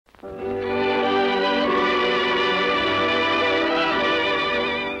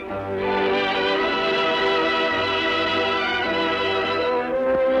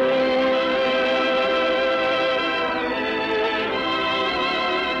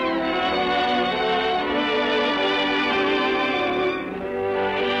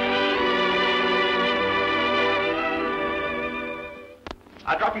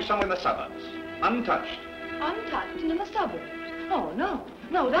drop you somewhere in the suburbs, untouched. Untouched and in the suburbs? Oh, no.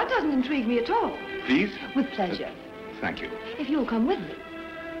 No, that doesn't intrigue me at all. Please? With pleasure. Thank you. If you'll come with me.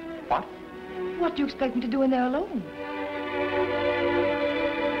 What? What do you expect me to do in there alone?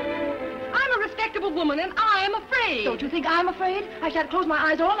 I'm a respectable woman, and I am afraid. Don't you think I'm afraid? I shan't close my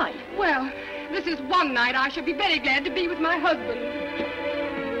eyes all night. Well, this is one night I shall be very glad to be with my husband.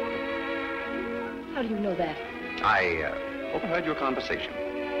 How do you know that? I overheard your conversation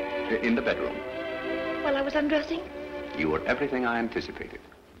in the bedroom. While I was undressing? You were everything I anticipated.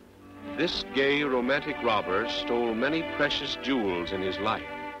 This gay, romantic robber stole many precious jewels in his life.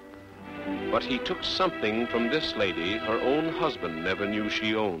 But he took something from this lady her own husband never knew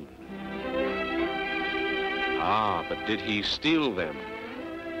she owned. Ah, but did he steal them?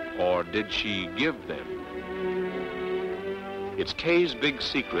 Or did she give them? It's Kay's big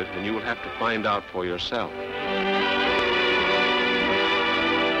secret, and you will have to find out for yourself.